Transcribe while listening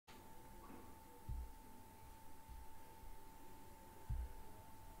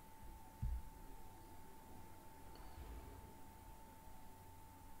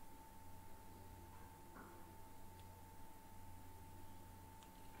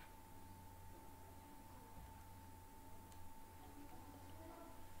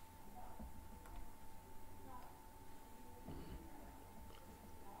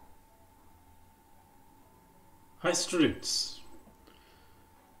Hi students,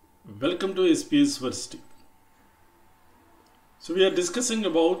 welcome to SPSVERSITY. So we are discussing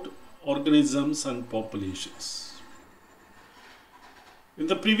about organisms and populations. In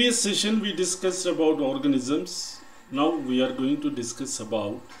the previous session we discussed about organisms. Now we are going to discuss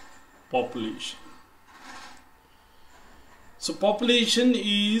about population. So population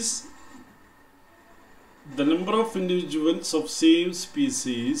is the number of individuals of same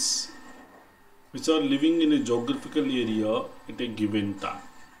species which are living in a geographical area at a given time.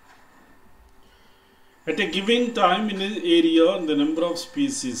 At a given time in an area, the number of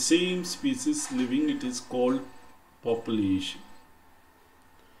species, same species living, it is called population.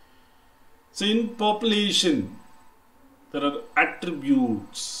 So in population, there are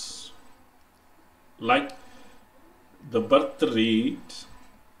attributes like the birth rate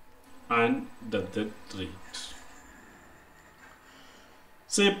and the death rate.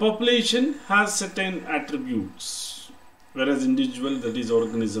 So a population has certain attributes, whereas individual, that is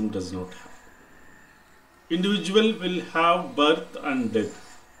organism, does not have. Individual will have birth and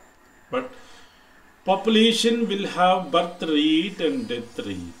death, but population will have birth rate and death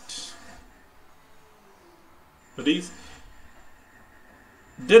rate. That is,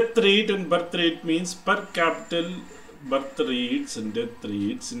 death rate and birth rate means per capita birth rates and death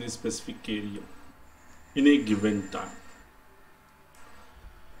rates in a specific area in a given time.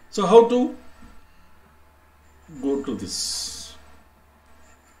 So how to go to this?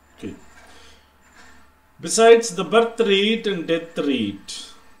 Okay. Besides the birth rate and death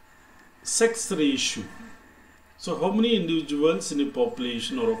rate, sex ratio. So how many individuals in a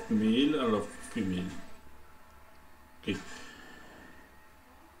population are of male or of female? Okay.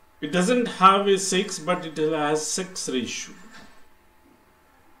 It doesn't have a sex, but it has sex ratio.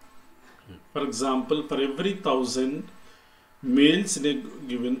 For example, for every 1,000 males in a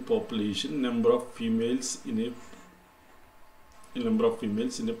given population, number of females in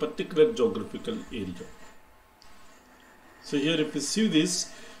a particular geographical area. So here if you see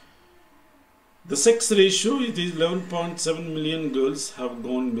this, the sex ratio, it is 11.7 million girls have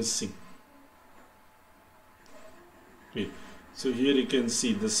gone missing. Okay. So here you can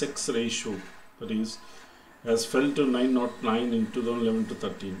see the sex ratio, that is, has fell to 909 in 2011 to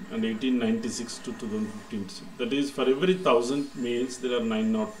 13 and 1896 to 2015. That is, for every 1,000 males there are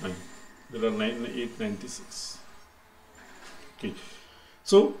 909. There are 896. Okay.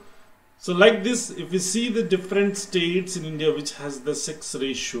 So like this, if we see the different states in India which has the sex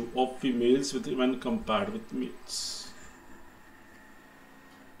ratio of females when compared with males.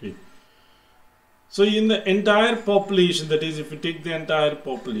 Okay. So in the entire population, that is, if you take the entire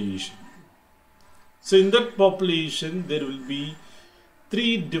population, so in that population there will be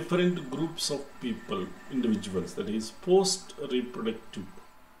 3 different groups of people, individuals, that is post-reproductive,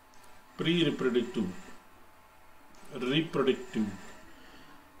 pre-reproductive, reproductive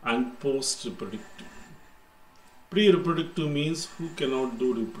and post-reproductive. Pre-reproductive means who cannot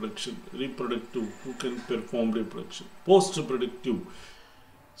do reproduction, reproductive who can perform reproduction, post-reproductive,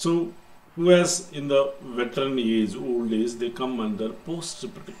 so who has in the veteran age, old age, they come under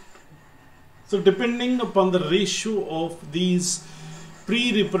post-reproductive. So depending upon the ratio of these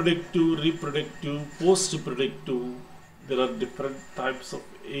pre-reproductive, reproductive, post-reproductive, there are different types of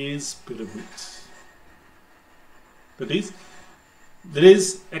age pyramids. That is, there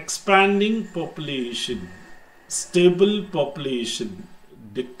is expanding population, stable population,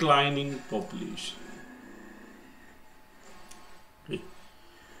 declining population. Okay.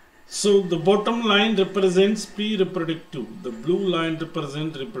 So the bottom line represents pre-reproductive, the blue line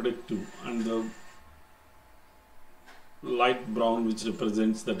represents reproductive, and the light brown which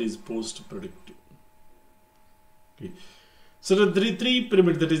represents, that is, post-reproductive. Okay. So the three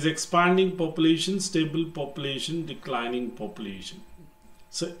pyramids, that is expanding population, stable population, declining population.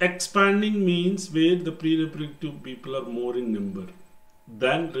 So expanding means where the pre-reproductive people are more in number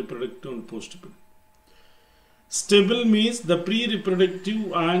than reproductive and post-reproductive. Stable means the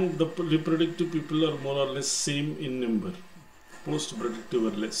pre-reproductive and the reproductive people are more or less same in number. Post-reproductive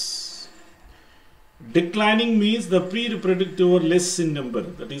are less. Declining means the pre-reproductive are less in number.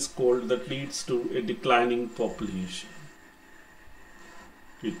 That is called, that leads to a declining population.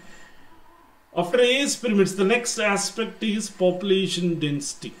 Okay. After age pyramids, the next aspect is population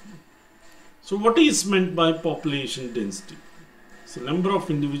density. So what is meant by population density? So number of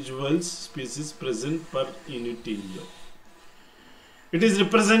individuals, species present per unit area. It is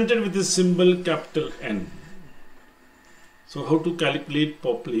represented with the symbol capital N. So how to calculate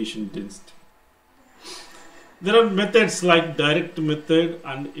population density? There are methods like direct method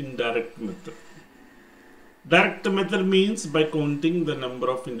and indirect method. Direct method means by counting the number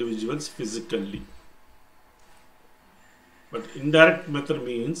of individuals physically. But indirect method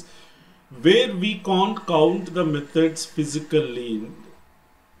means where we can't count the methods physically,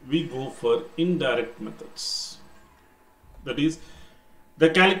 we go for indirect methods. That is, the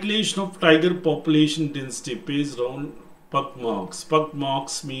calculation of tiger population density based on pug marks. Pug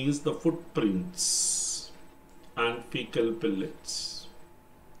marks means the footprints and fecal pellets.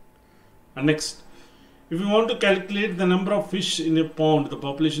 And next, if you want to calculate the number of fish in a pond, the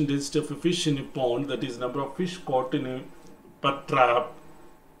population density of a fish in a pond, that is number of fish caught in a per trap,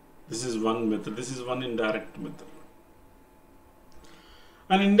 this is one method. This is one indirect method.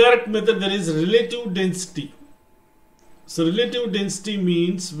 An indirect method, there is relative density. So relative density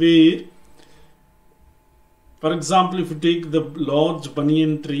means where, for example, if you take the large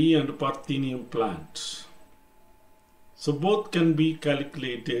banyan tree and Parthenium plant, so both can be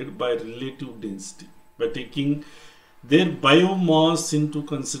calculated by relative density, by taking their biomass into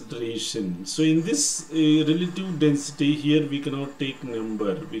consideration. So in this relative density, here we cannot take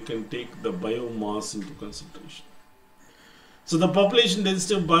number, we can take the biomass into consideration. So the population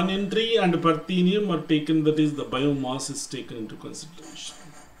density of banyan tree and Parthenium are taken, that is the biomass is taken into consideration.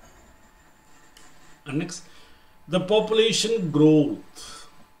 And next, the population growth.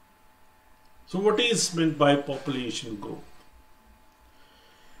 So what is meant by population growth?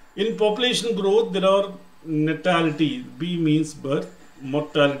 In population growth, there are natality, B means birth,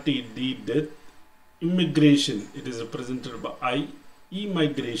 mortality, D death, immigration, it is represented by I,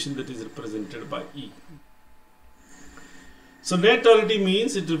 immigration, that is represented by E. So natality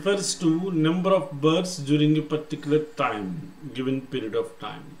means it refers to number of births during a particular time, given period of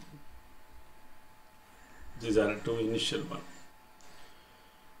time. These are two initial ones.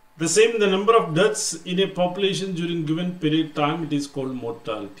 The same, the number of deaths in a population during given period of time, it is called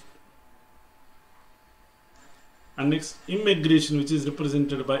mortality. And next, immigration, which is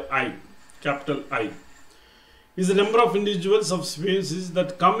represented by I, capital I, is the number of individuals of species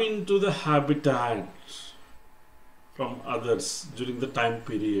that come into the habitat from others during the time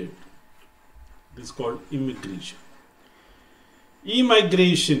period. It is called immigration.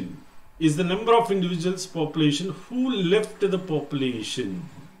 Immigration is the number of individuals population who left the population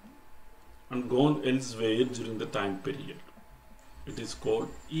and gone elsewhere during the time period. It is called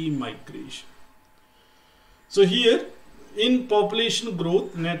immigration. So here in population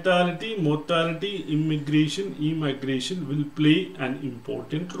growth, natality, mortality, immigration, immigration will play an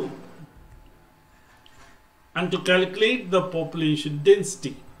important role. And to calculate the population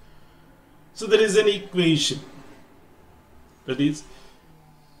density, so there is an equation, that is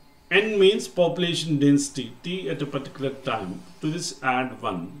N means population density, T at a particular time. To this add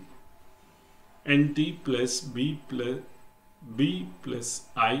 1, NT plus B plus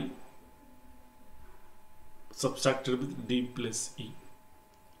I subtracted with D plus E.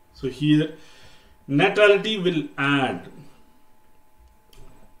 So here natality will add,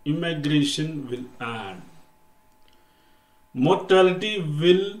 immigration will add, mortality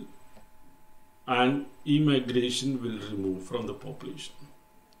will, and immigration will remove from the population.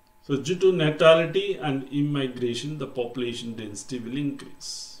 So due to natality and immigration, the population density will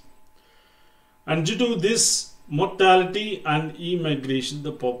increase. And due to this mortality and immigration,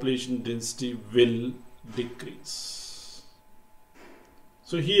 the population density will decrease.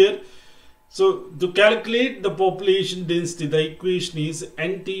 So here, so to calculate the population density, the equation is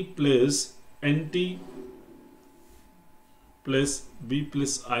NT plus B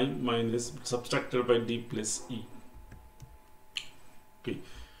plus I minus subtracted by D plus E. Okay.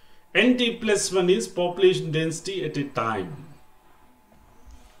 NT plus 1 is population density at a time.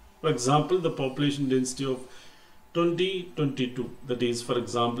 For example, the population density of 2022, that is, for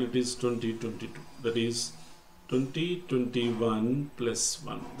example, it is 2022, that is 2021 plus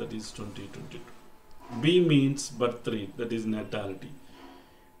 1, that is 2022. B means birth rate, that is natality.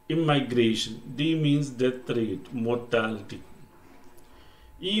 Immigration, D means death rate, mortality.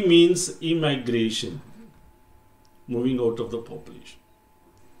 E means immigration, moving out of the population.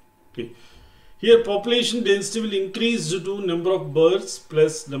 Okay. Here population density will increase due to number of births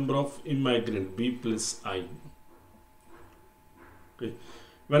plus number of immigrant, B plus I. Okay.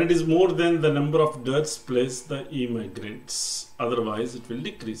 When it is more than the number of deaths plus the immigrants, otherwise it will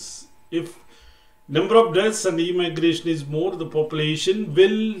decrease. If number of deaths and immigration is more, the population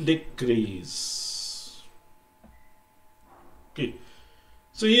will decrease. Okay.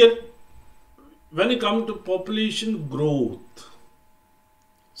 So here, when you come to population growth,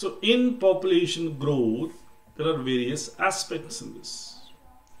 so in population growth, there are various aspects in this.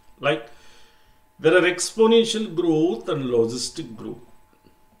 Like there are exponential growth and logistic growth.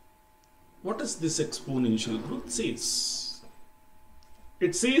 What does this exponential growth says?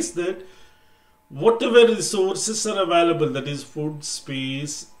 It says that whatever resources are available, that is food,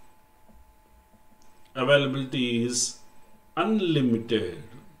 space, availability is unlimited.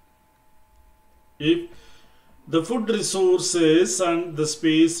 If the food resources and the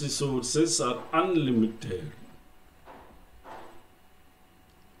space resources are unlimited,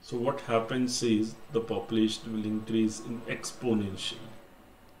 so what happens is the population will increase in exponential.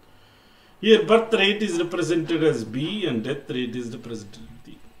 Here birth rate is represented as B and death rate is represented as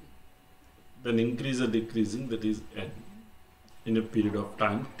D. Then increase or decreasing, that is N, in a period of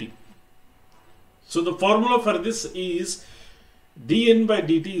time T. So the formula for this is dN by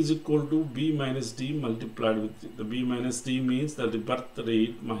dt is equal to B minus D multiplied with the B minus D means that the birth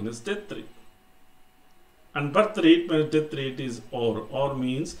rate minus death rate. And birth rate minus death rate is or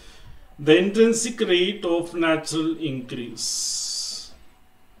means the intrinsic rate of natural increase.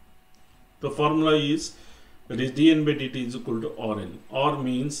 The formula is that is dN by dt is equal to Rn. R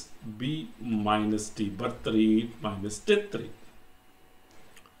means B minus D, birth rate minus death rate.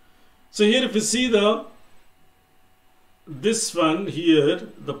 So here if you see this one here,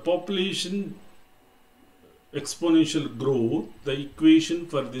 the population exponential growth, the equation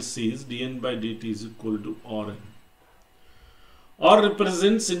for this is dN by dt is equal to Rn. R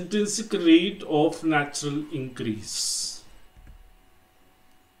represents intrinsic rate of natural increase.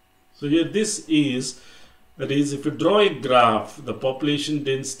 So here this is, that is, if you draw a graph, the population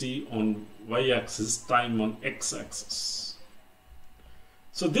density on y-axis, time on x-axis.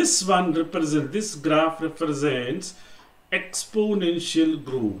 So this one represents, this graph represents exponential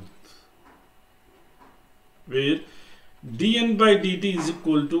growth, where dN by dt is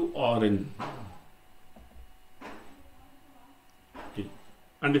equal to Rn. Okay.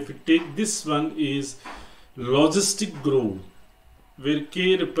 And if you take this one is logistic growth, where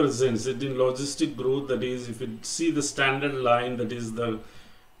K represents it in logistic growth, that is, if you see the standard line, that is the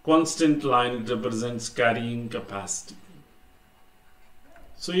constant line, it represents carrying capacity.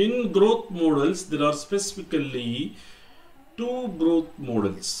 So in growth models, there are specifically two growth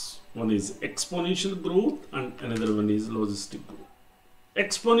models. One is exponential growth and another one is logistic growth.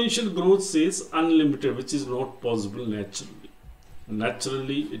 Exponential growth says unlimited, which is not possible naturally.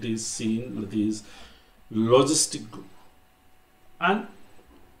 Naturally, it is seen that is logistic growth. And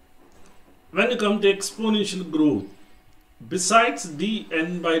when you come to exponential growth, besides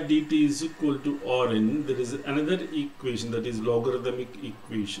dN by dt is equal to Rn, there is another equation, that is logarithmic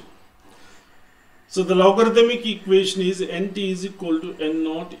equation. So the logarithmic equation is Nt is equal to N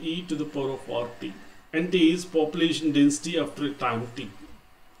naught e to the power of Rt. Nt is population density after a time t.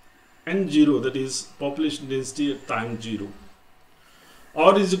 N0, that is population density at time 0.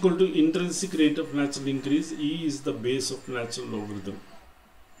 R is equal to intrinsic rate of natural increase. E is the base of natural logarithm.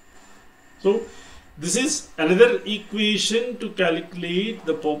 So this is another equation to calculate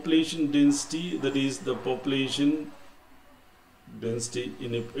the population density, that is the population density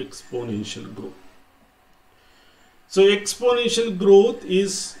in exponential growth. So exponential growth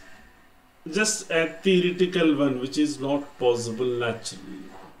is just a theoretical one, which is not possible naturally.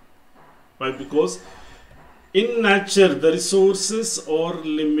 Why? Because in nature the resources are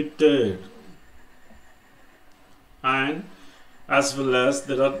limited, and as well as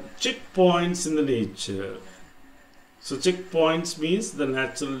there are checkpoints in the nature. So checkpoints means the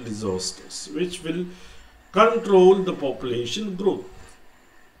natural disasters which will control the population growth.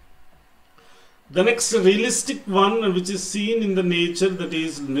 The next realistic one which is seen in the nature, that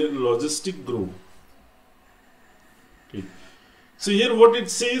is logistic growth. Okay. So here what it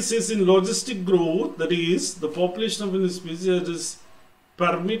says is in logistic growth, that is the population of a species that is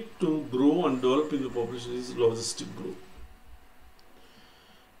permit to grow and develop in the population is logistic growth.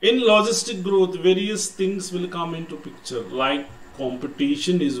 In logistic growth, various things will come into picture, like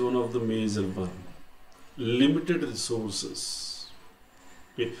competition is one of the major one. Limited resources.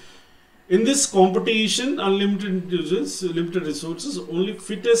 Okay. In this competition, unlimited limited resources, only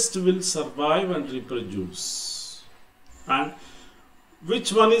fittest will survive and reproduce. And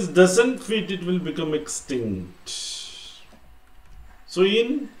which one is doesn't fit, it will become extinct. So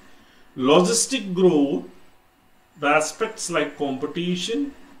in logistic growth, the aspects like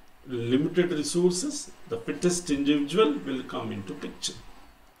competition, limited resources, the fittest individual will come into picture.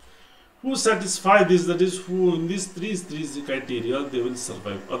 Who satisfy this, that is, who in these three criteria, they will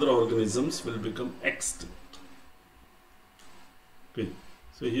survive. Other organisms will become extinct. Okay.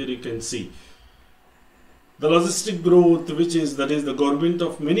 So here you can see the logistic growth, which is, that is, the government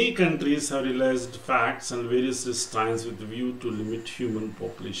of many countries have realized facts and various restraints with the view to limit human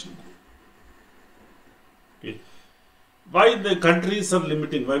population growth. Okay. Why the countries are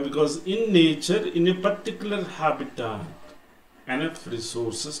limiting? Why? Because in nature, in a particular habitat, enough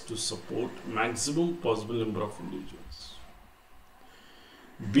resources to support maximum possible number of individuals.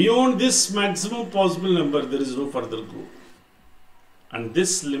 Beyond this maximum possible number, there is no further growth. And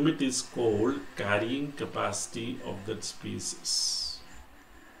this limit is called carrying capacity of that species.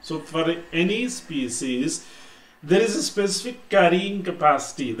 So for any species, there is a specific carrying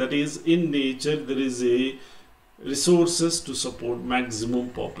capacity, that is, in nature there is a resources to support maximum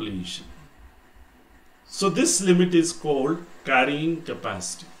population. So this limit is called carrying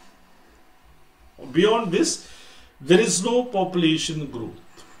capacity. Beyond this, there is no population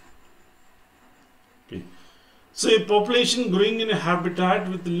growth. Okay. So a population growing in a habitat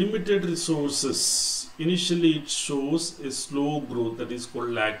with limited resources, initially it shows a slow growth, that is called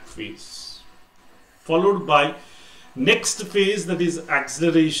lag phase, followed by next phase, that is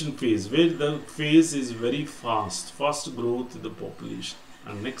acceleration phase, where the phase is very fast growth in the population,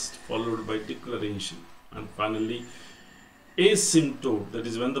 and next followed by deceleration, and finally asymptote, that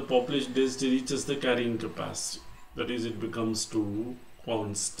is when the population density reaches the carrying capacity, that is it becomes too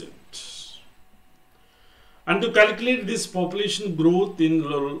constant. And to calculate this population growth in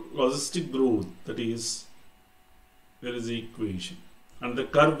logistic growth, that is, there is an equation, and the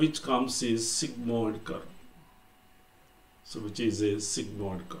curve which comes is sigmoid curve. So which is a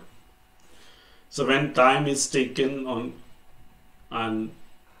sigmoid curve. So when time is taken on and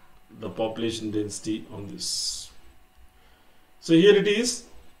the population density on this. So here it is,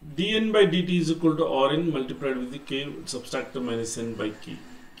 dn by dt is equal to Rn multiplied with the k, subtract the minus n by k.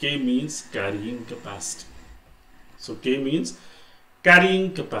 K means carrying capacity. So K means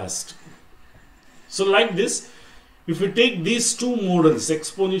carrying capacity. So like this, if we take these two models,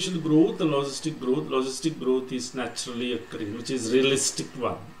 exponential growth and logistic growth is naturally occurring, which is realistic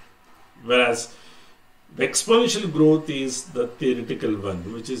one, whereas the exponential growth is the theoretical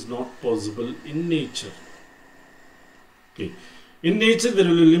one, which is not possible in nature. Okay. In nature, there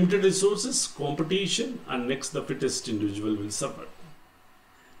will be limited resources, competition, and next the fittest individual will suffer.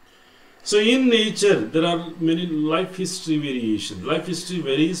 So in nature, there are many life history variations. Life history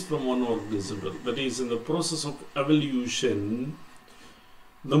varies from one organism. That is, in the process of evolution,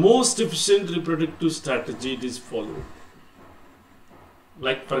 the most efficient reproductive strategy it is followed.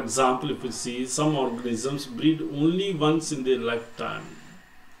 Like for example, if you see, some organisms breed only once in their lifetime,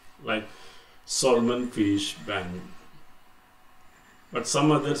 like salmon, fish, bamboo. But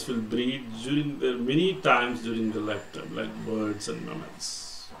some others will breed during their many times during their lifetime, like birds and mammals.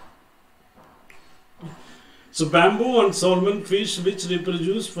 So bamboo and salmon fish which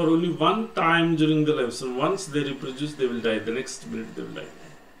reproduce for only one time during their life. So once they reproduce, they will die. The next minute they will die.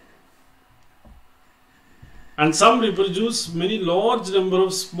 And some reproduce many large number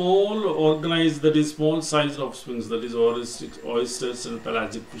of small organized, that is small sized offsprings, that is oysters and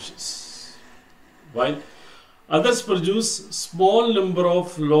pelagic fishes. While others produce small number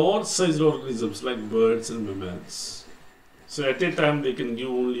of large sized organisms like birds and mammals. So at a time they can give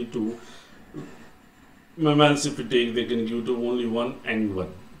only two. Mammals, if you take, they can give to only one and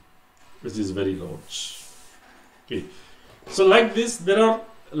one, which is very large. Okay. So like this, there are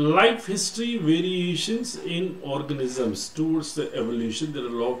life history variations in organisms towards the evolution. There are a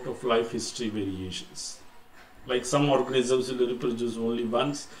lot of life history variations. Like some organisms will reproduce only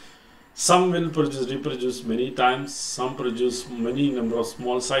once, some will reproduce many times, some produce many number of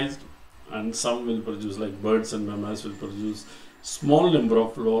small sized, and some will produce, like birds and mammals, will produce small number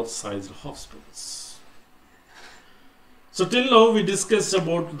of large sized offsprings. So till now we discussed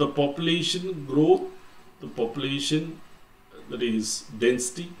about the population growth, the population, that is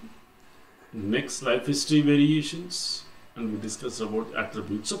density, next life history variations, and we discussed about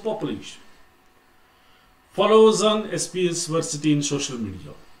attributes of population. Follow us on SPSVERSITY in social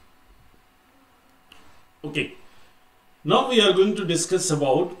media. Okay, now we are going to discuss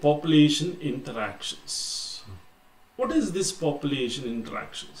about population interactions. What is this population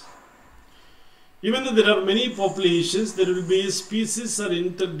interactions? Even though there are many populations, there will be species are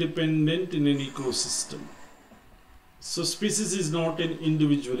interdependent in an ecosystem. So species is not an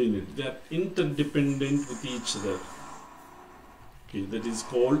individual unit, they are interdependent with each other. Okay, that is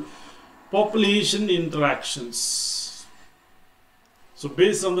called population interactions. So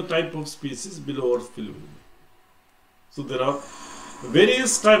based on the type of species, below are filled. So there are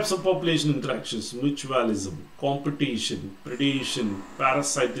various types of population interactions: mutualism, competition, predation,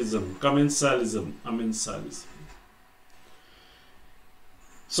 parasitism, commensalism, amensalism.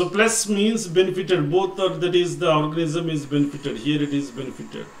 So plus means benefited, both are, that is the organism is benefited, here it is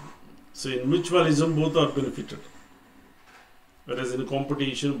benefited. So in mutualism both are benefited, whereas in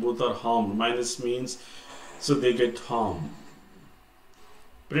competition both are harmed. Minus means so they get harmed.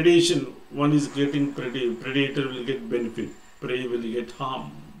 Predation, one is getting predator will get benefit. prey will get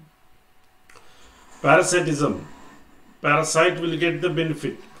harm. Parasitism, parasite will get the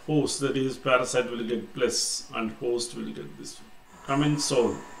benefit, host, that is parasite will get plus and host will get this.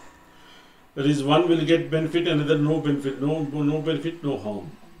 Commensal, that is one will get benefit, another no benefit, no benefit, no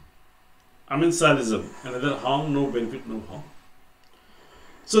harm. Amensalism, another harm, no benefit, no harm.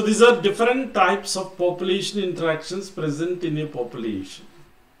 So these are different types of population interactions present in a population.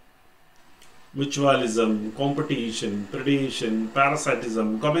 Mutualism, competition, predation,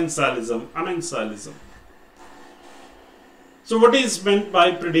 parasitism, commensalism, amensalism. So what is meant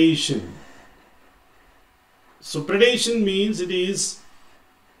by predation? So predation means it is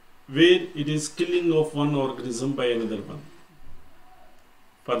where it is killing of one organism by another one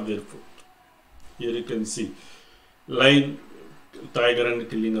for their food. Here you can see lion, tiger and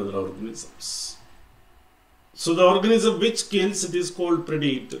killing other organisms. So the organism which kills, it is called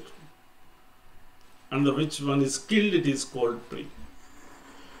predator. And the which one is killed, it is called prey.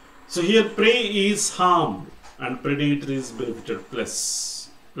 So here prey is harmed and predator is benefited, plus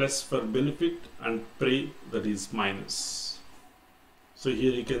for benefit, and prey, that is minus. So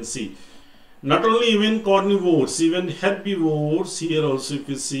here you can see not only even carnivores, even herbivores. Here also if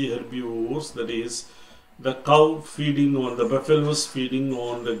you see herbivores, that is the cow feeding on, the buffaloes feeding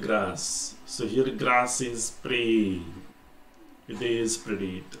on the grass. So here grass is prey, it is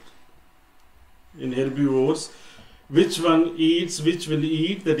predator. In herbivores, which one eats, which will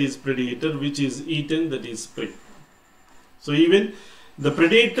eat, that is predator, which is eaten, that is prey. So even the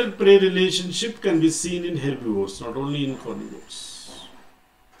predator-prey relationship can be seen in herbivores, not only in carnivores.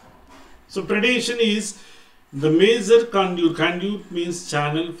 So predation is the major conduit. Conduit means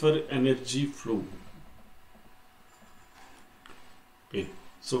channel for energy flow. Okay.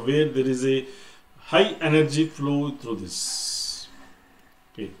 So where there is a high energy flow through this.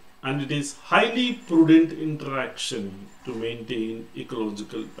 Okay. And it is highly prudent interaction to maintain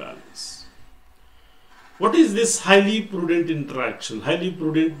ecological balance. What is this highly prudent interaction? Highly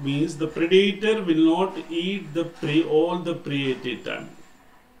prudent means the predator will not eat the prey, all the prey at a time.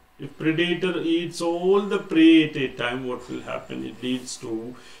 If predator eats all the prey at a time, what will happen? It leads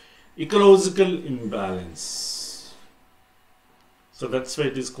to ecological imbalance. So that's why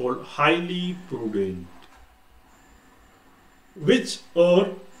it is called highly prudent. That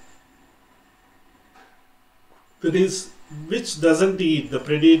is, which doesn't eat, the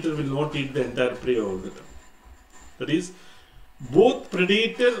predator will not eat the entire prey all the time. That is, both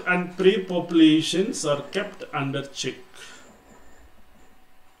predator and prey populations are kept under check.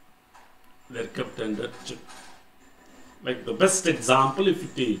 They are kept under check. Like the best example, if you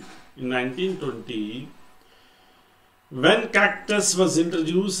take in 1920, when cactus was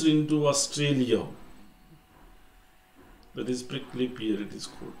introduced into Australia, that is prickly pear it is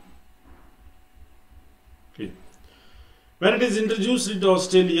called. Okay. When it is introduced into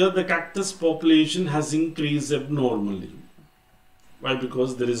Australia, the cactus population has increased abnormally. Why?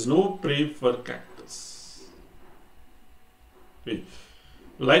 Because there is no prey for cactus. Okay.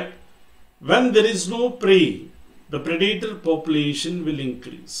 Like when there is no prey, the predator population will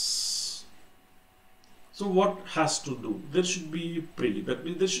increase. So what has to do? There should be a prey. That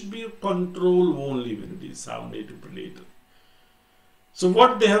means there should be a control only when it is found native predator. So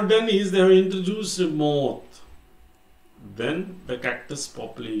what they have done is they have introduced a moth. Then the cactus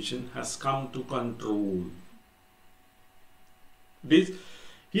population has come to control. This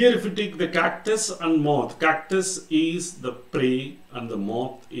here if you take the cactus and moth, cactus is the prey and the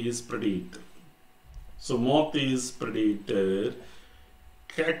moth is predator. So moth is predator,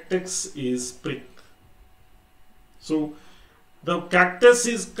 cactus is prey. So the cactus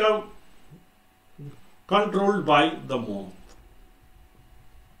is controlled by the moth.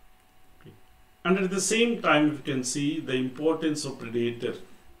 And at the same time, you can see the importance of predator.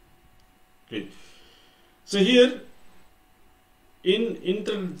 Okay. So here, in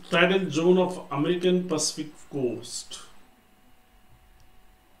intertidal zone of American Pacific coast,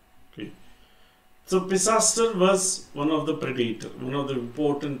 okay. So pisaster was one of the predator, one of the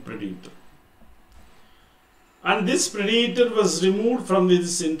important predator. And this predator was removed from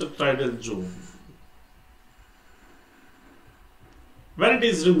this intertidal zone. When it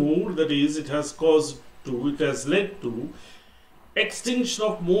is removed, that is, it has led to extinction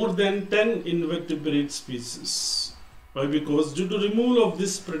of more than 10 invertebrate species. Why? Because due to removal of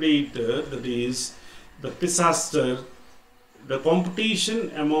this predator, that is the pisaster, the competition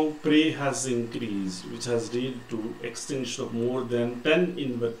among prey has increased, which has led to extinction of more than 10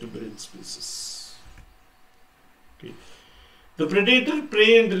 invertebrate species. Okay. The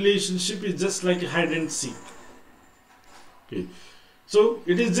predator-prey relationship is just like a hide and seek. Okay. So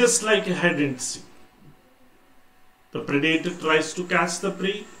it is just like a hide and seek. The predator tries to catch the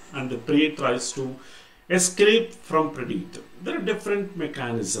prey and the prey tries to escape from predator. There are different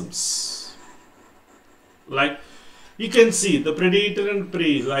mechanisms. Like you can see the predator and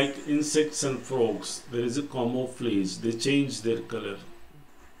prey, like insects and frogs, there is a camouflage. They change their color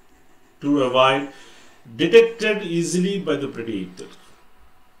to avoid detected easily by the predator.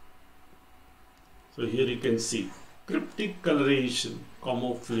 So here you can see cryptic coloration,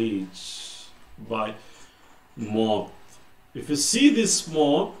 camouflage by moth. If you see this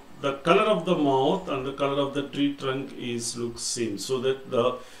moth, the color of the mouth and the color of the tree trunk looks same, so that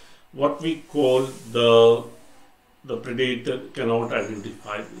the what we call the predator cannot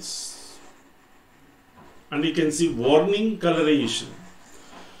identify this. And you can see warning coloration.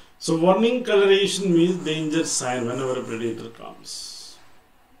 So warning coloration means danger sign whenever a predator comes.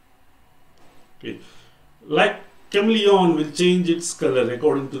 Okay. Like chameleon will change its color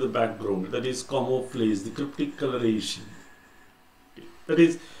according to the background. That is camouflage, the cryptic coloration. Okay. That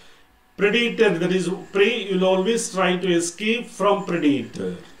is predator, that is prey will always try to escape from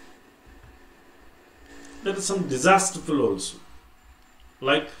predator. There is some disasterful also.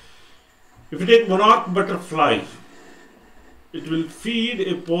 Like if you take monarch butterfly, it will feed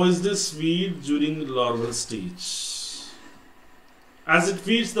a poisonous weed during larval stage. As it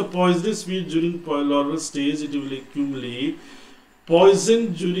feeds the poisonous weed during larval stage, it will accumulate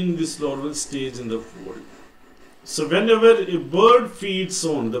poison during this larval stage in the food. So whenever a bird feeds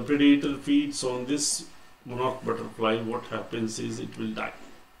on, the predator feeds on this monarch butterfly, what happens is it will die.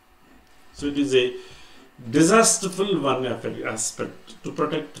 So it is a disasterful one aspect to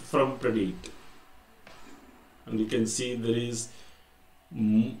protect from predator. And you can see there is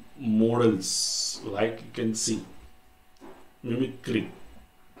models, like you can see mimicry.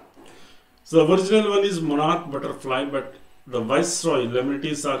 So the original one is monarch butterfly, but the viceroy,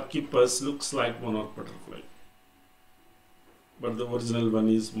 Lemurites archipus, looks like monarch butterfly. But the original one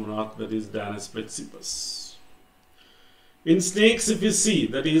is monarch, that is Danus plexippus. In snakes, if you see,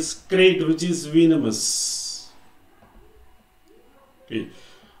 that is crate, which is venomous. Okay.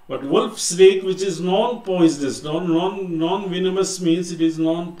 But wolf snake, which is non-poisonous, non-venomous means it is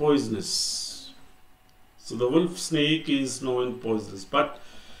non-poisonous. So the wolf snake is non-poisonous. But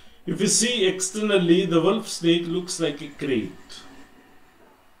if you see externally, the wolf snake looks like a crate.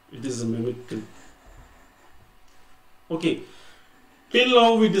 It is a mimicry. Okay. Till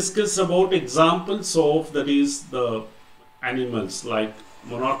now we discussed about examples of, that is, the animals like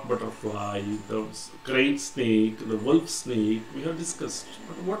monarch butterfly, the crate snake, the wolf snake, we have discussed.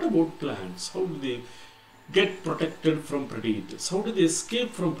 But what about plants? How do they get protected from predators? How do they escape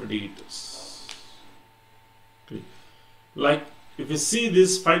from predators? Okay. Like if you see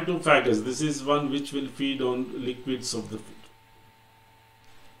this phytophagous, this is one which will feed on liquids of the food.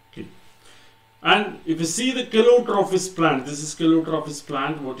 Okay. And if you see the chelotrophis plant, this is chelotrophis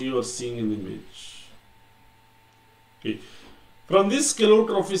plant, what you are seeing in the image. Okay. From this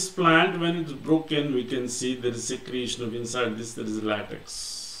chelotrophis plant, when it is broken, we can see there is secretion of inside this, there is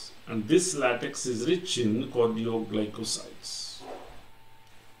latex. And this latex is rich in cardioglycosides.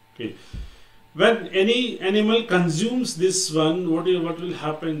 Okay. When any animal consumes this one, what will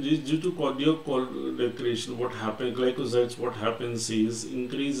happen is, due to cardioglycation, what happens, glycosides, what happens is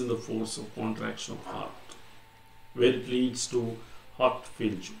increase in the force of contraction of heart, where it leads to heart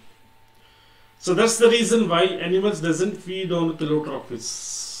failure. So that's the reason why animals doesn't feed on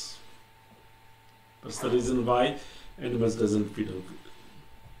chelotrophis. That's the reason why animals doesn't feed on food.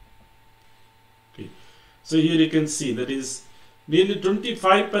 Okay. So here you can see that is nearly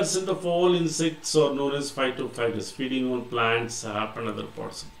 25% of all insects are known as phytophagous, feeding on plants, sap and other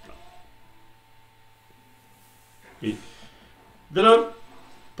parts of the plant. Okay. There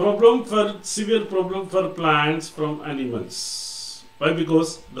are severe problem for plants from animals. Why?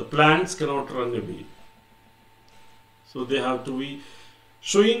 Because the plants cannot run away. So they have to be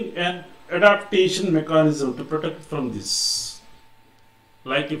showing an adaptation mechanism to protect from this.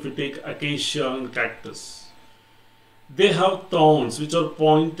 Like if you take acacia and cactus, they have thorns which are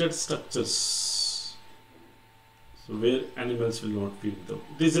pointed structures. So where animals will not feed them.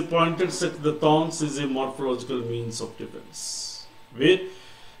 It is a pointed structure. The thorns is a morphological means of defense, where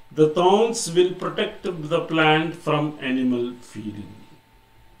the thorns will protect the plant from animal feeding.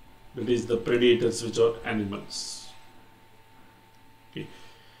 That is the predators, which are animals. Okay.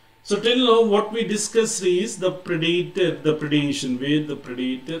 So till now what we discussed is the predation, where the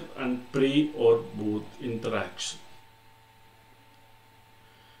predator and prey are both interaction.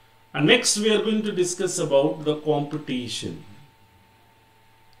 And next we are going to discuss about the competition.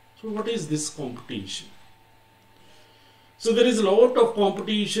 So what is this competition? So there is a lot of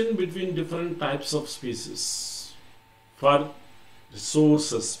competition between different types of species. for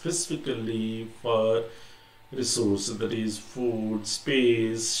resources, specifically for resources, that is food,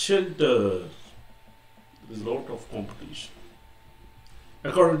 space, shelter. There is a lot of competition.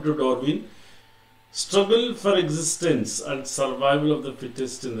 According to Darwin, struggle for existence and survival of the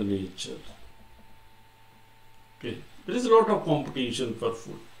fittest in the nature. Okay. There is a lot of competition for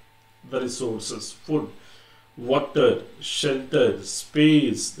food, the resources, food, water, shelter,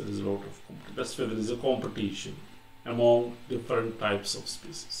 space. There is a lot of competition. That's why there is a competition among different types of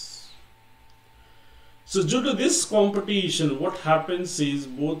species. So due to this competition, what happens is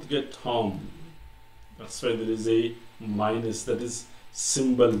both get harmed. That's why there is a minus, that is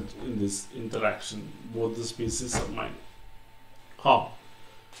symbol in this interaction. Both the species are minus. Harm.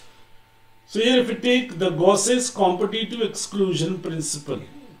 So here if we take the Gauss's competitive exclusion principle.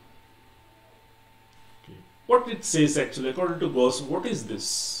 Okay. What it says actually, according to Gauss, what is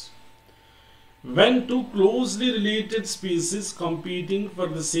this? When two closely related species competing for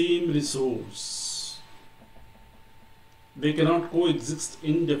the same resource, they cannot coexist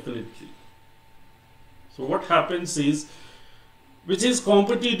indefinitely. So what happens is, which is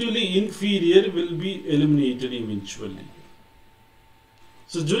competitively inferior will be eliminated eventually.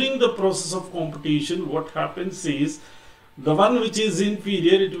 So during the process of competition, what happens is, the one which is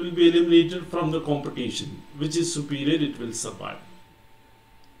inferior, it will be eliminated from the competition. Which is superior, it will survive.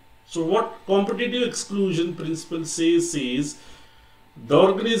 So what competitive exclusion principle says is, the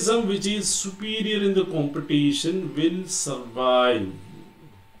organism which is superior in the competition will survive,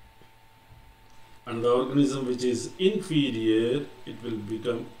 and the organism which is inferior,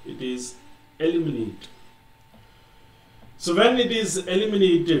 it is eliminated. So when it is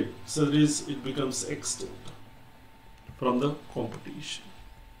eliminated, so it becomes extinct from the competition.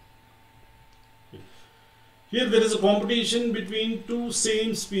 Here there is a competition between two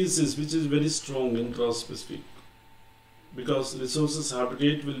same species, which is very strong intraspecific, because resources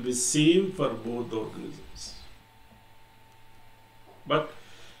habitat will be same for both the organisms. But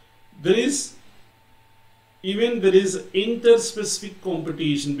there is interspecific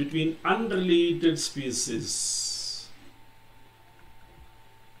competition between unrelated species,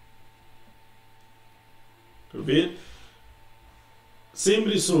 where same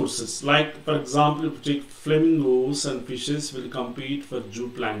resources, like for example, if you take flamingos and fishes will compete for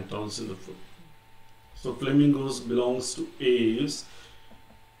zooplanktons in the food. So flamingos belongs to aves,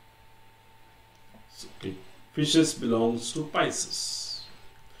 okay. Fishes belongs to Pisces.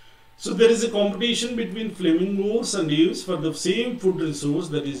 So there is a competition between flamingos and aves for the same food resource,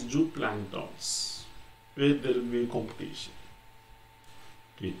 that is zooplanktons, where there will be a competition.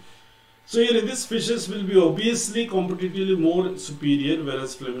 Okay. So here these fishes will be obviously competitively more superior,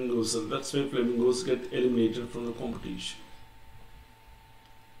 whereas flamingos, and that's why flamingos get eliminated from the competition.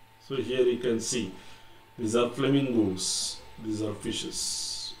 So here you can see, these are flamingos, these are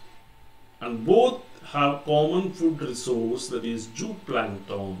fishes, and both have common food resource, that is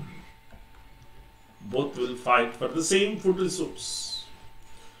zooplankton. Both will fight for the same food resource.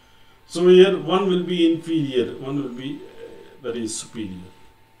 So here one will be inferior, one will be that is superior.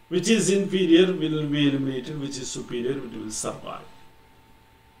 Which is inferior will be eliminated, which is superior it will survive.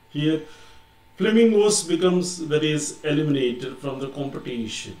 Here flamingos becomes, that is eliminated from the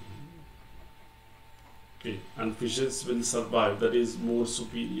competition. Okay, and fishes will survive, that is more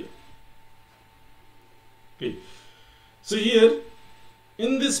superior. Okay, so here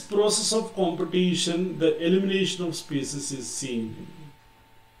in this process of competition, the elimination of species is seen.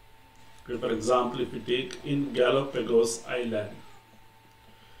 Okay, for example, if we take in Galapagos Island,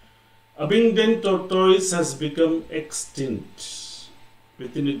 abundant tortoise has become extinct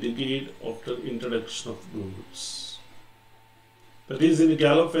within a decade after introduction of goats. That is, in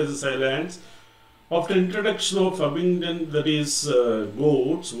Galapagos Islands, after introduction of abundant, that is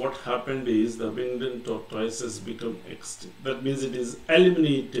goats, what happened is the abundant tortoise has become extinct. That means it is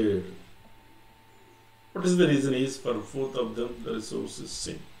eliminated. What is the reason? Is for both of them the resource is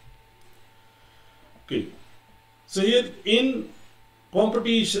same. Okay, so here in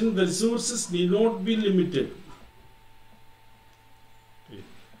competition, the resources need not be limited. Okay.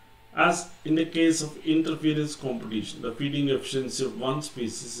 As in the case of interference competition, the feeding efficiency of one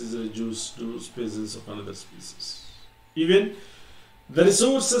species is reduced to species of another species. Even the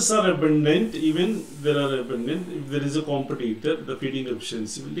resources are abundant, if there is a competitor, the feeding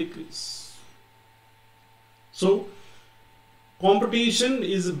efficiency will decrease. So competition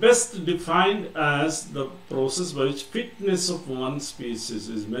is best defined as the process by which fitness of one species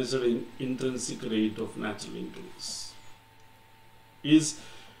is measured in intrinsic rate of natural increase, is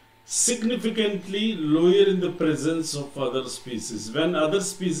significantly lower in the presence of other species. When other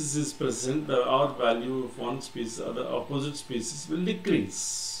species is present, the R value of one species, other opposite species will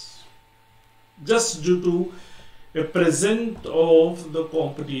decrease, just due to a presence of the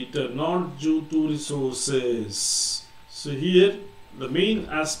competitor, not due to resources. So here the main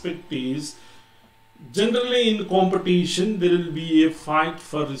aspect is, generally in competition there will be a fight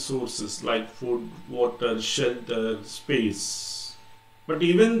for resources like food, water, shelter, space. But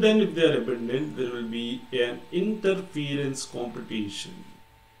even then, if they are abundant, there will be an interference competition.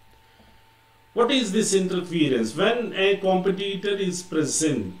 What is this interference? When a competitor is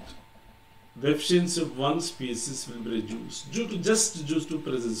present, the efficiency of one species will be reduced due to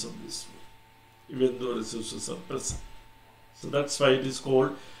presence of this one, even though resources are present. So that's why it is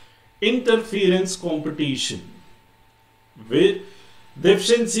called interference competition, where the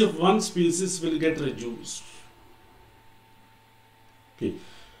efficiency of one species will get reduced. Okay.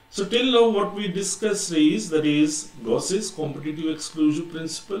 So till now what we discussed is, that is Gauss's competitive exclusion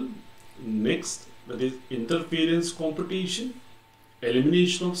principle. Next, that is interference competition,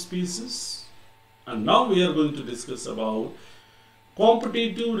 elimination of species. And now we are going to discuss about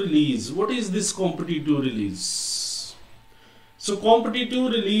competitive release. What is this competitive release? So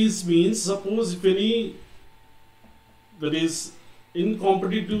competitive release means, suppose if any, that is in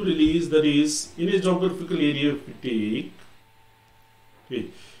competitive release, that is in a geographical area if we take, okay,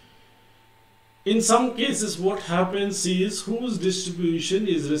 in some cases what happens is whose distribution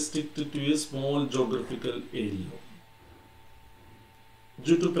is restricted to a small geographical area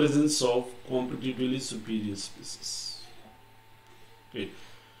due to presence of competitively superior species. Okay.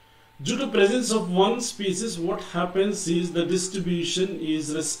 Due to presence of one species, what happens is the distribution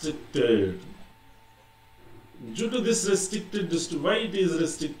is restricted. Due to this restricted distribution, why it is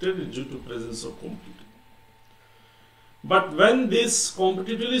restricted? Due to presence of competitor. But when this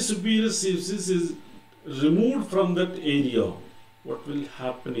competitively superior species is removed from that area, what will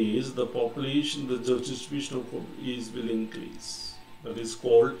happen is the population, the distribution of is will increase. That is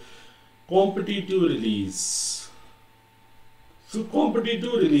called competitive release. So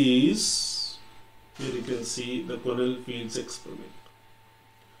competitive release, here you can see the Cornell Fields experiment.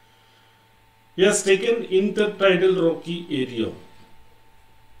 He has taken intertidal rocky area.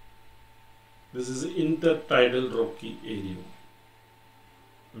 This is intertidal rocky area,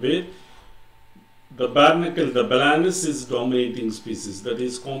 where the barnacle, the balanus is dominating species, that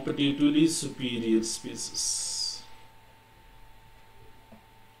is competitively superior species.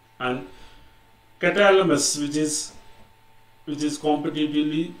 And catalamus, which is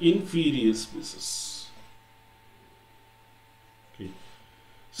competitively inferior species. Okay.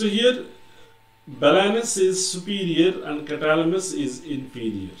 So here balanus is superior and catalamus is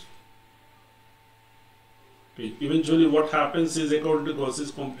inferior. Okay. Eventually what happens is, according to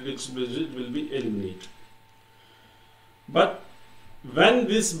Gauss's competitive exclusion, it will be eliminated. But when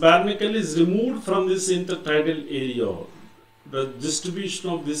this barnacle is removed from this intertidal area, the distribution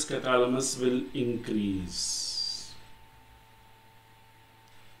of this catalamus will increase.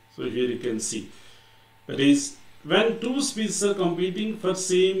 So here you can see, that is when two species are competing for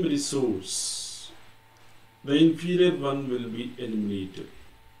same resource, the inferior one will be eliminated.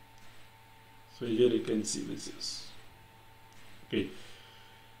 So here you can see this is. Okay.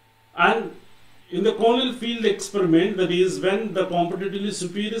 And in the Cornell field experiment, that is when the competitively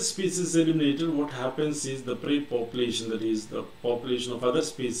superior species is eliminated, what happens is the prey population, that is the population of other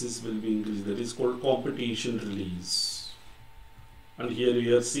species, will be increased. That is called competition release. And here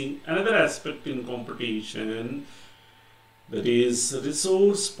we are seeing another aspect in competition, that is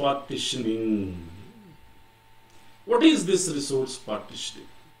resource partitioning. What is this resource partitioning?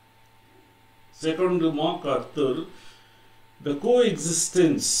 According to MacArthur, the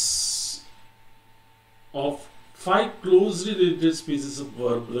coexistence of 5 closely related species of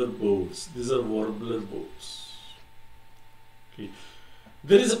warbler birds. These are warbler birds. Okay.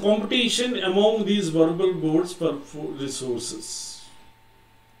 There is a competition among these warbler birds for resources.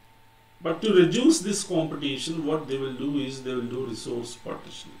 But to reduce this competition, what they will do is they will do resource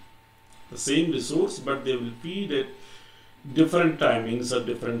partitioning. The same resource, but they will feed at different timings at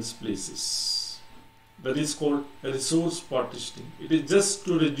different places. That is called resource partitioning. It is just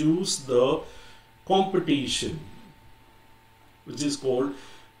to reduce the competition, which is called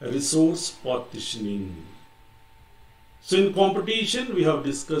resource partitioning. So in competition, we have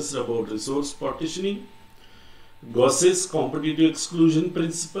discussed about resource partitioning, Gauss's competitive exclusion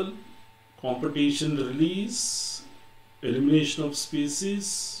principle, competition release, elimination of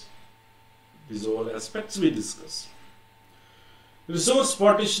species. These are all aspects we discussed. Resource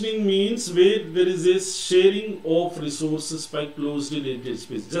partitioning means where there is a sharing of resources by closely related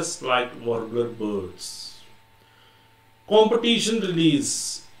species, just like warbler birds. Competition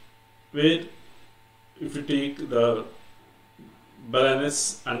release, where if you take the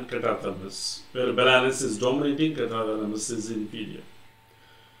Balanus and Catalamus, where Balanus is dominating, Catalamus is inferior.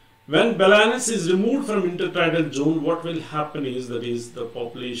 When Balanus is removed from intertidal zone, what will happen is that is the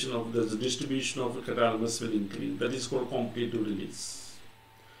population of the distribution of Catalamus will increase. That is called competitive release.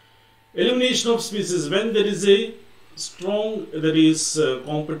 Elimination of species, when there is a strong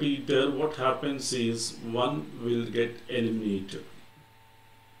competitor, what happens is one will get eliminated.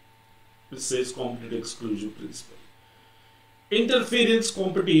 This says competitive exclusion principle. Interference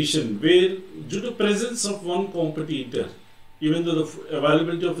competition, where due to presence of one competitor, even though the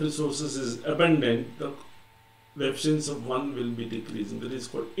availability of resources is abundant, the efficiency of one will be decreasing. That is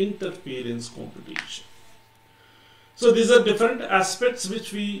called interference competition. So these are different aspects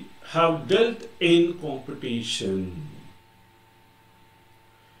which we have dealt in competition.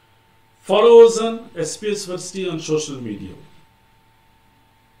 Follow us on SPSVERSITY on social media.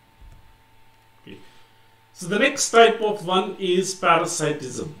 Okay. So the next type of one is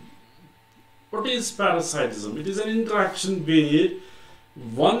parasitism. What is parasitism? It is an interaction where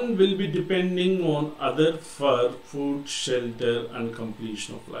one will be depending on other for food, shelter and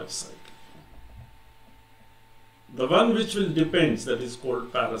completion of life cycle. The one which will depend, that is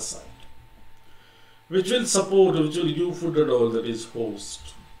called parasite. Which will support, which will give food and all, that is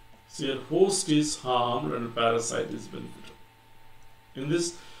host. So your host is harmed and parasite is benefited. In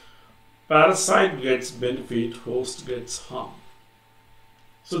this, parasite gets benefit, host gets harm.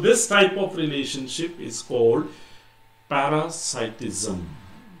 So this type of relationship is called parasitism.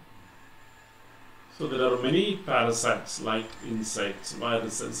 So there are many parasites like insects,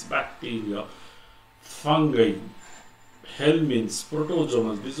 viruses, bacteria, fungi, helminths,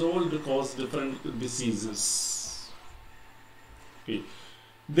 protozoans. These all cause different diseases. Okay.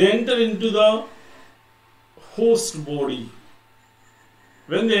 They enter into the host body.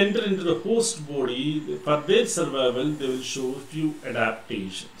 When they enter into the host body, for their survival, they will show a few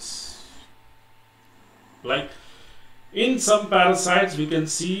adaptations. Like in some parasites, we can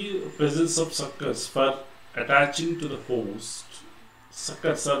see presence of suckers for attaching to the host.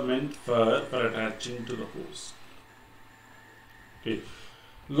 Suckers are meant for attaching to the host. Okay.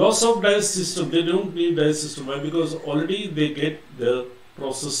 Loss of digestive system, they don't need digestive system. Why? Because already they get the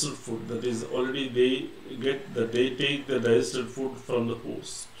processed food, that is already they take the digested food from the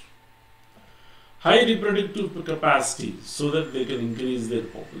host. High reproductive capacity, so that they can increase their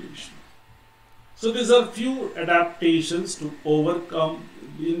population. So these are few adaptations to overcome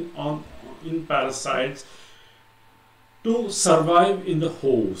in parasites to survive in the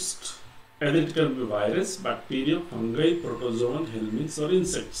host. Either it can be virus, bacteria, fungi, protozoan, helminths or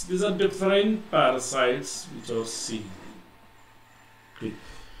insects. These are different parasites which are seen. Okay.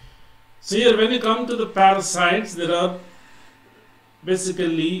 So here when you come to the parasites, there are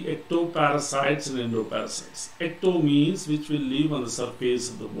basically ectoparasites and endoparasites. Ecto means which will live on the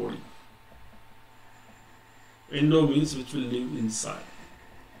surface of the body. Endo means which will live inside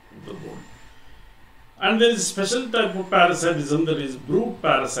the body. And there is a special type of parasitism, that is brood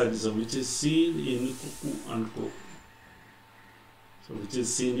parasitism, which is seen in cuckoo and crow. So which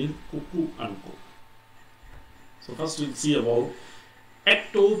is seen in cuckoo and crow. So first we'll see about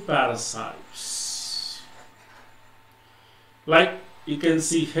ectoparasites. Like you can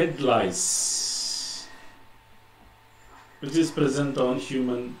see head lice, which is present on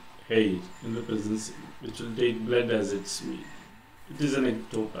human hair in the presence, which will take blood as its meal. It is an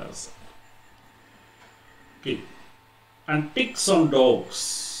ectoparasite. Okay. And ticks on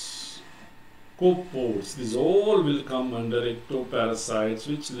dogs, copepods, these all will come under ectoparasites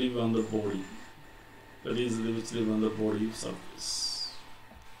which live on the body. That is, which live on the body surface.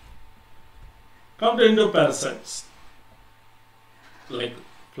 Come to endoparasites like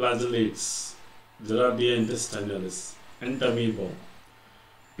flagellates, Giardia intestinalis, entamoeba,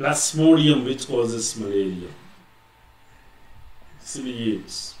 plasmodium which causes malaria,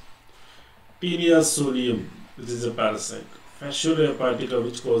 ciliates, Tinea solium, which is a parasite, Fasciora hepatica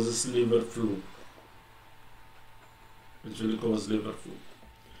which causes liver flu, which will cause liver flu.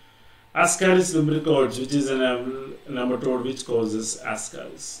 Ascaris lumbricoides, which is a nematode which causes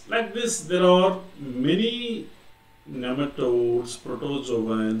ascaris. Like this, there are many nematodes,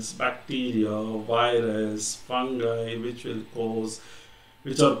 protozoans, bacteria, virus, fungi, which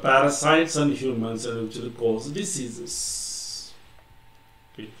are parasites on humans and which will cause diseases.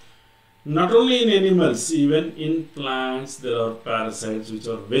 Okay. Not only in animals, even in plants, there are parasites which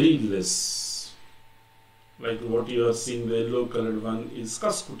are very less. like what you are seeing, the yellow colored one is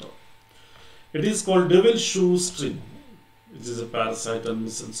cuscuta. It is called devil shoe string, which is a parasite on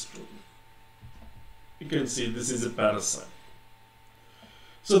mistletoe. You can see this is a parasite.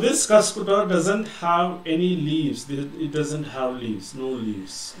 So this cuscuta doesn't have any leaves. It doesn't have leaves, no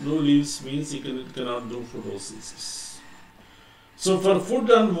leaves. No leaves means it cannot do photosynthesis. So for food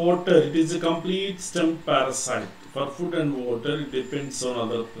and water, it is a complete stem parasite. For food and water, it depends on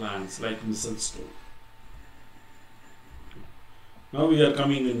other plants like mistletoe. Now we are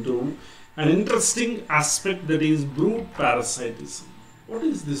coming into an interesting aspect, that is brood parasitism. What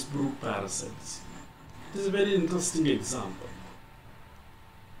is this brood parasitism? It is a very interesting example.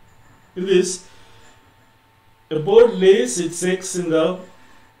 In this, a bird lays its eggs in the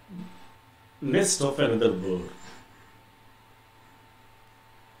nest of another bird.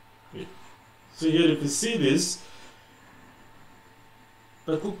 Okay. So here if you see this,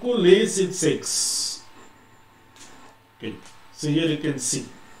 the cuckoo lays its eggs. Okay. So here you can see.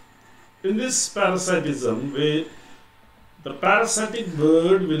 In this parasitism, where the parasitic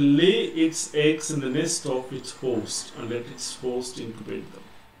bird will lay its eggs in the nest of its host and let its host incubate them.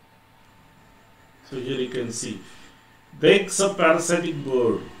 So here you can see the eggs of parasitic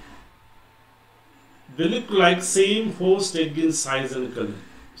bird. They look like same host egg in size and color,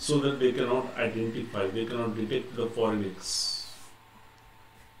 so that they cannot identify, they cannot detect the foreign eggs.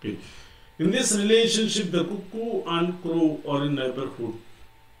 Okay. In this relationship, the cuckoo and crow are in neighborhood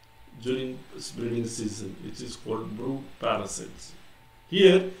during breeding season, which is called brood parasites.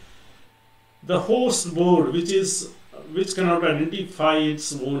 Here, the host bird, which cannot identify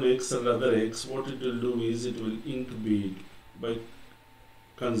its own eggs and other eggs, what it will do is it will incubate by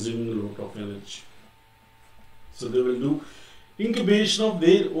consuming a lot of energy. So they will do incubation of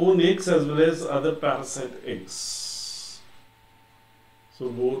their own eggs as well as other parasite eggs. So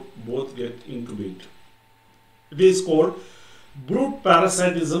both get incubated. It is called brood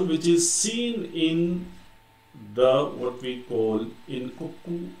parasitism, which is seen in the what we call in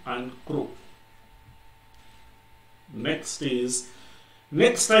cuckoo and crow. Next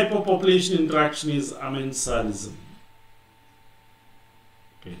type of population interaction is amensalism.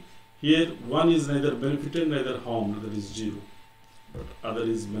 Okay. Here one is neither benefited neither harmed, that is zero, but other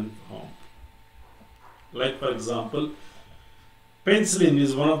is harmed. Like for example, penicillin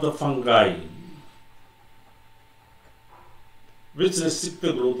is one of the fungi which restrict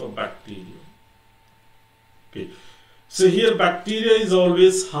the growth of bacteria. Okay. So here bacteria is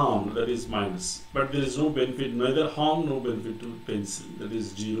always harmed, that is minus, but there is no benefit, neither harm nor benefit to penicillin, that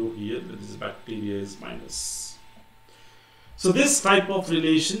is 0 here, that is bacteria is minus. So this type of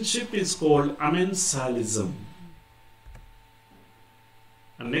relationship is called amensalism.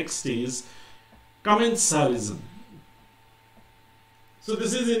 And next is commensalism. So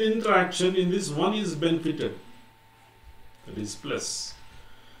this is an interaction. In this one is benefited, that is plus,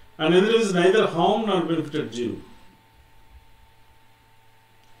 and another is neither harmed nor benefited, 0.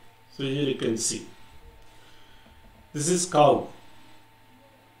 So here you can see, this is cow,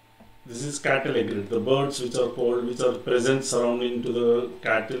 this is cattle egret. The birds which are present surrounding to the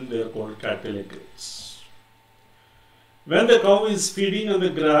cattle, they are called cattle egrets. When the cow is feeding on the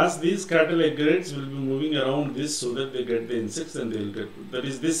grass, these cattle egrets will be moving around this so that they get the insects and they will get, that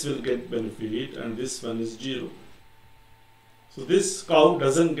is, this will get benefit and this one is 0. So this cow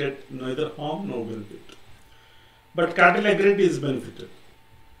doesn't get neither harm nor benefit, but cattle egret is benefited.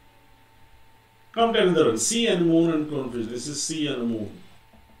 Come to another one, sea anemone and clownfish. This is sea anemone,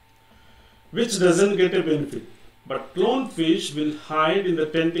 which doesn't get a benefit, but clownfish will hide in the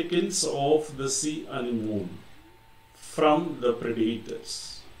tentacles of the sea anemone from the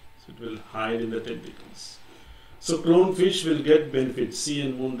predators. So it will hide in the tentacles. So clownfish will get benefit, sea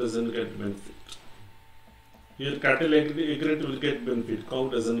anemone doesn't get benefit. Here cattle egret will get benefit, cow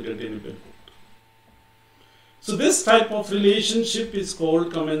doesn't get any benefit. So this type of relationship is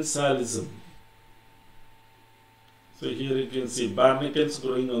called commensalism. So here you can see barnacles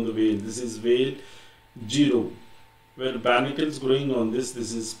growing on the whale. This is whale 0, where barnacles growing on this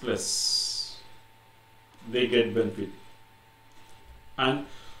is plus. They get benefit. And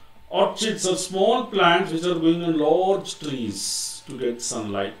orchids are small plants which are growing on large trees to get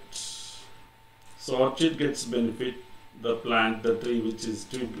sunlight. So orchid gets benefit, the plant, the tree which is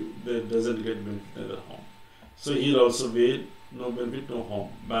too big, that doesn't get benefit, neither harm. So here also whale, no benefit, no harm.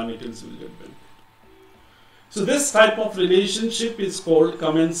 Barnacles will get benefit. So this type of relationship is called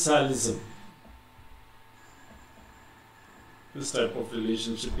commensalism. This type of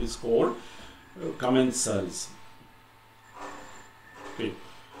relationship is called commensalism. Okay.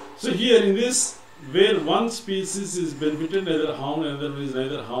 So here in this, where one species is benefited, neither harmed, another is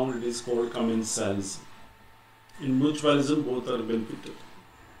neither harmed, it is called commensalism. In mutualism, both are benefited.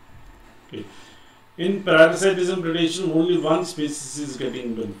 Okay. In parasitism, predation, only one species is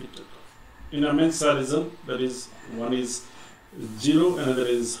getting benefited. In amensalism, that is, one is zero, another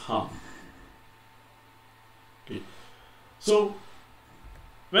is harm. Okay. So,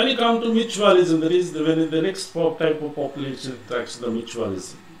 when you come to mutualism, that is the next type of population interaction, the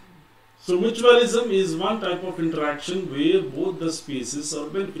mutualism. So, mutualism is one type of interaction where both the species are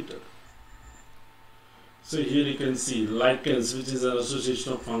benefited. So, here you can see lichens, which is an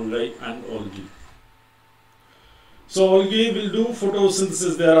association of fungi and algae. So, algae will do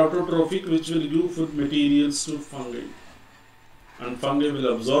photosynthesis, they are autotrophic, which will give food materials to fungi. And fungi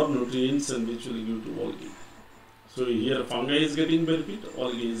will absorb nutrients and which will give to algae. So, here fungi is getting benefit,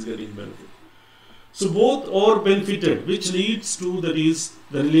 algae is getting benefit. So, both are benefited, which leads to, that is,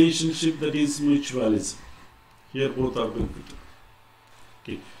 the relationship, that is mutualism. Here both are benefited.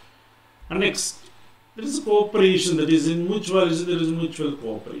 Okay. And next, there is cooperation, that is, in mutualism there is mutual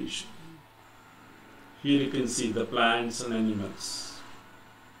cooperation. Here you can see the plants and animals.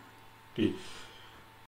 Okay.